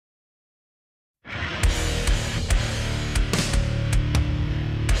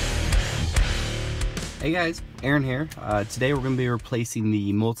Hey guys, Aaron here. Today we're going to be replacing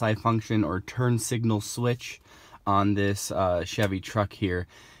the multi-function or turn signal switch on this Chevy truck here.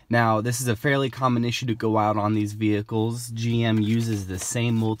 Now, this is a fairly common issue to go out on these vehicles. GM uses the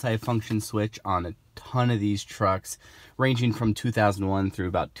same multi-function switch on a ton of these trucks, ranging from 2001 through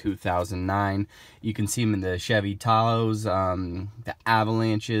about 2009. You can see them in the Chevy Tahoes, the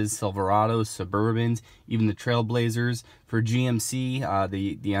Avalanches, Silverados, Suburbans, even the Trailblazers. For GMC,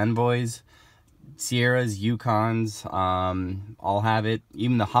 the Envoys, Sierras, Yukons, all have it.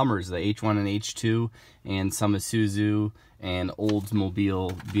 Even the Hummers, the H1 and H2, and some Isuzu and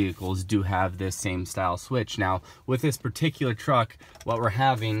Oldsmobile vehicles do have this same style switch. Now, with this particular truck, what we're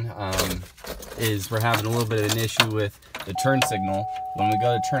having is we're having a little bit of an issue with the turn signal. When we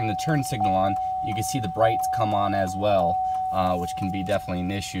go to turn the turn signal on, you can see the brights come on as well, which can be definitely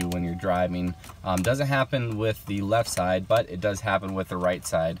an issue when you're driving. Doesn't happen with the left side, but it does happen with the right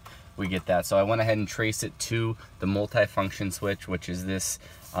side. We get that. So I went ahead and traced it to the multi-function switch, which is this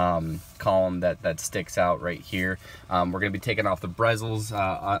column that sticks out right here. We're going to be taking off the brezels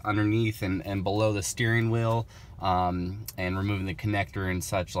underneath and below the steering wheel, and removing the connector and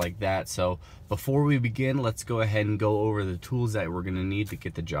such like that. So before we begin, let's go ahead and go over the tools that we're going to need to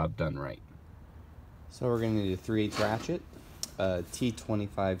get the job done right. So we're going to need a 3/8 ratchet, a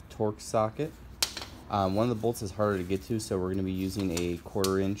T25 Torx socket. One of the bolts is harder to get to, so we're going to be using a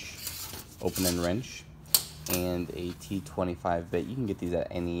 1/4 inch open end wrench and a T25 bit. You can get these at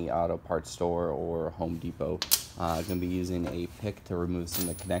any auto parts store or Home Depot. I'm going to be using a pick to remove some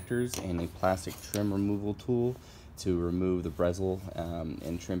of the connectors and a plastic trim removal tool to remove the bezel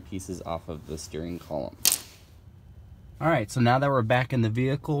and trim pieces off of the steering column. Alright, so now that we're back in the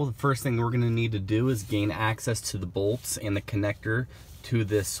vehicle, the first thing we're going to need to do is gain access to the bolts and the connector to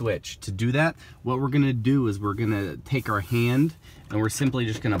this switch. To do that, what we're going to do is we're going to take our hand and we're simply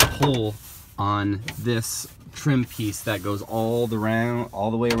just going to pull on this trim piece that goes all the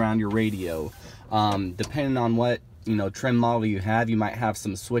way around your radio. Depending on what trim model you have, you might have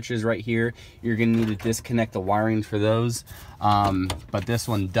some switches right here. You're going to need to disconnect the wiring for those, but this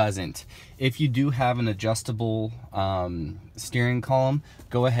one doesn't. If you do have an adjustable steering column,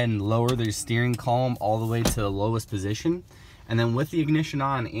 go ahead and lower the steering column all the way to the lowest position. And then with the ignition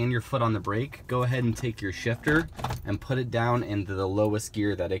on and your foot on the brake, go ahead and take your shifter and put it down into the lowest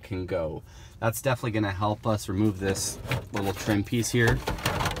gear that it can go. That's definitely going to help us remove this little trim piece here.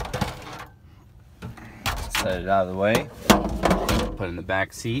 Set it out of the way, put it in the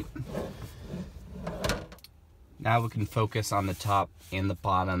back seat. Now we can focus on the top and the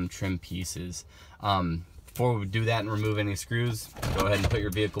bottom trim pieces. Before we do that and remove any screws, go ahead and put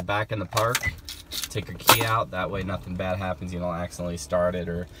your vehicle back in the park. Take your key out, that way nothing bad happens, you don't accidentally start it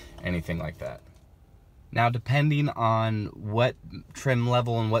or anything like that. Now, depending on what trim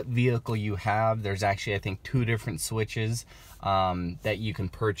level and what vehicle you have, there's actually, I think, 2 different switches that you can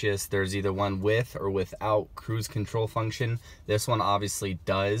purchase. There's either one with or without cruise control function. This one obviously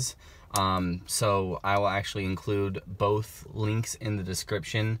does. So I will actually include both links in the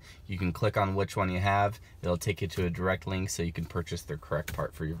description. You can click on which one you have. It'll take you to a direct link so you can purchase the correct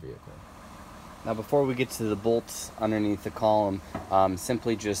part for your vehicle. Now, before we get to the bolts underneath the column,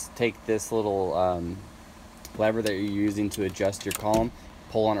 simply just take this little lever that you're using to adjust your column,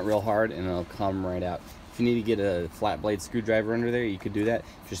 pull on it real hard, and it'll come right out. If you need to get a flat blade screwdriver under there, you could do that.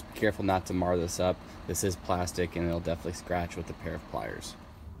 Just be careful not to mar this up. This is plastic, and it'll definitely scratch with a pair of pliers.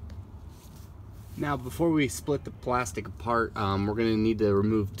 Now, before we split the plastic apart, we're going to need to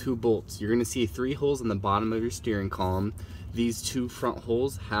remove 2 bolts. You're going to see 3 holes in the bottom of your steering column. These 2 front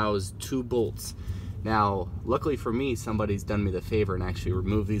holes house 2 bolts. Now, luckily for me, somebody's done me the favor and actually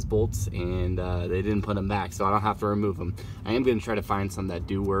removed these bolts, and they didn't put them back, so I don't have to remove them. I am going to try to find some that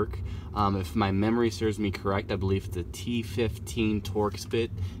do work. If my memory serves me correct, I believe it's the T15 Torx bit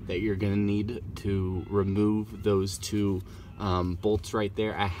that you're going to need to remove those 2 bolts right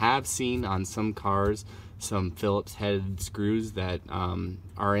there. I have seen on some cars some Phillips headed screws that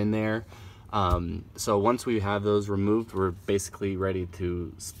are in there. So once we have those removed, we're basically ready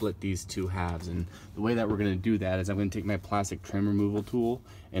to split these 2 halves. And the way that we're going to do that is I'm going to take my plastic trim removal tool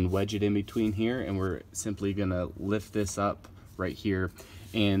and wedge it in between here, and we're simply going to lift this up right here.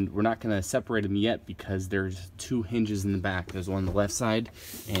 And we're not going to separate them yet because there's 2 hinges in the back. There's one on the left side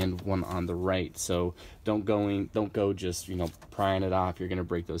and one on the right. So don't go just prying it off. You're going to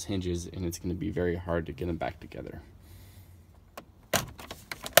break those hinges, and it's going to be very hard to get them back together.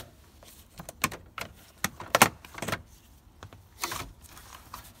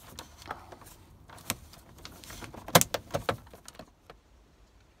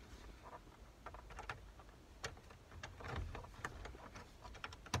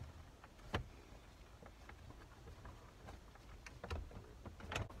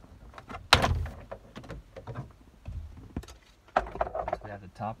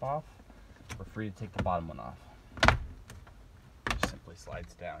 top off, we're free to take the bottom one off. Just simply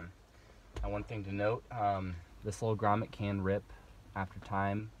slides down. And one thing to note, this little grommet can rip after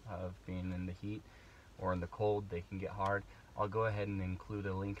time of being in the heat or in the cold. They can get hard. I'll go ahead and include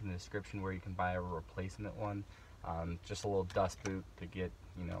a link in the description where you can buy a replacement one. Just a little dust boot to get,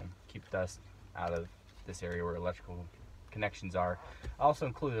 keep dust out of this area where electrical connections are. I also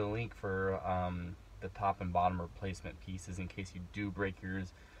included a link for the top and bottom replacement pieces in case you do break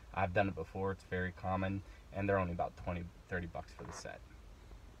yours. I've done it before, it's very common, and they're only about 20-30 bucks for the set.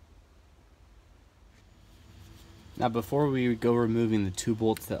 Now before we go removing the 2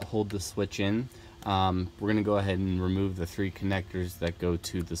 bolts that hold the switch in, we're going to go ahead and remove the 3 connectors that go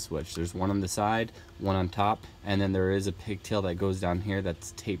to the switch. There's one on the side, one on top, and then there is a pigtail that goes down here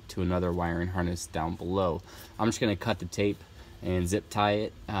that's taped to another wiring harness down below. I'm just going to cut the tape and zip tie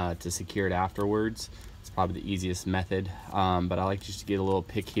it to secure it afterwards. It's probably the easiest method, but I like just to get a little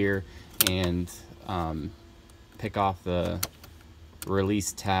pick here and pick off the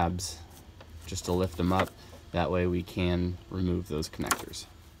release tabs just to lift them up. That way we can remove those connectors.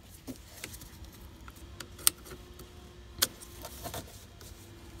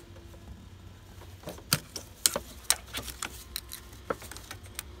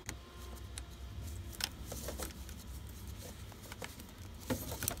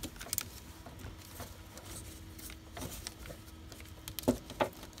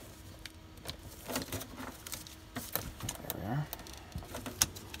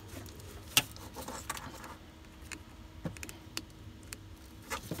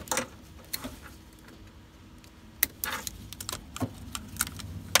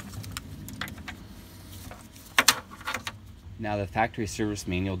 Now the factory service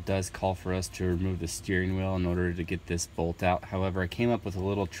manual does call for us to remove the steering wheel in order to get this bolt out. However, I came up with a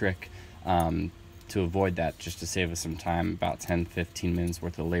little trick to avoid that, just to save us some time, about 10-15 minutes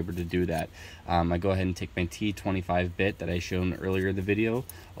worth of labor to do that. I go ahead and take my T25 bit that I shown earlier in the video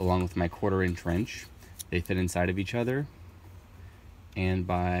along with my 1/4-inch wrench. They fit inside of each other, and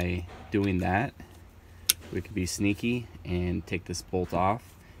by doing that we could be sneaky and take this bolt off.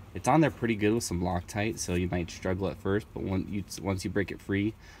 It's on there pretty good with some Loctite, so you might struggle at first, but once you break it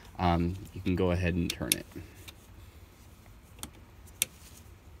free, you can go ahead and turn it.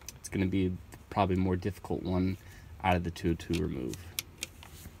 It's going to be probably more difficult one out of the 2 to remove.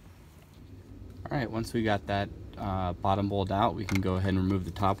 Alright, once we got that bottom bolt out, we can go ahead and remove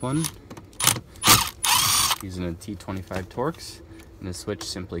the top one using a T25 Torx, and the switch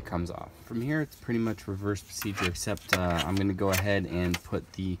simply comes off. From here it's pretty much reverse procedure, except I'm going to go ahead and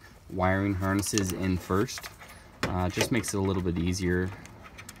put the wiring harnesses in first. Just makes it a little bit easier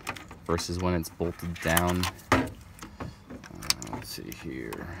versus when it's bolted down. Let's see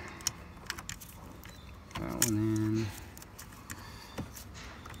here. That one in.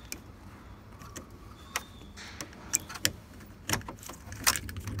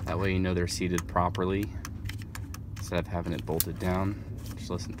 That way you know they're seated properly instead of having it bolted down. Just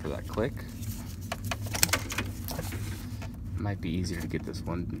listen for that click. It might be easier to get this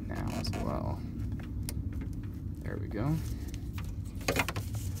one now as well. There we go.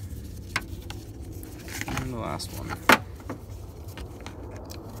 And the last one.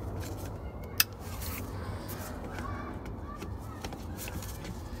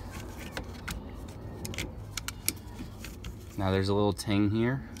 Now there's a little ting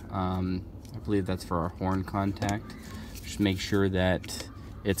here. I believe that's for our horn contact. Just make sure that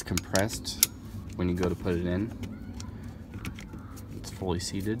it's compressed when you go to put it in. It's fully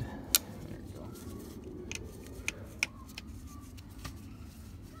seated. There you go.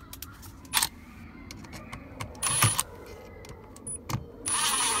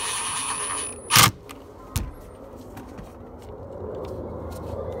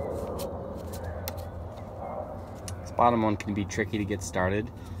 This bottom one can be tricky to get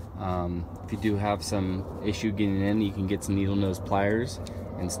started. If you do have some issue getting in, you can get some needle nose pliers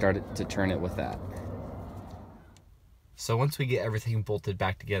and start it to turn it with that. So once we get everything bolted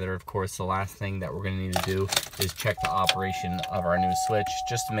back together, of course, the last thing that we're going to need to do is check the operation of our new switch,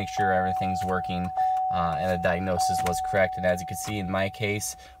 just to make sure everything's working and the diagnosis was correct. And as you can see in my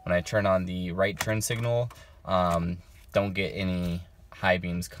case, when I turn on the right turn signal, don't get any high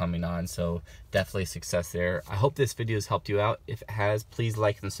beams coming on, so definitely success there. I hope this video has helped you out. If it has, please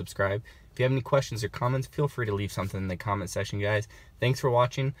like and subscribe. If you have any questions or comments, feel free to leave something in the comment section, guys. Thanks for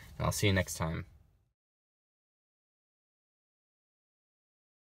watching, and I'll see you next time.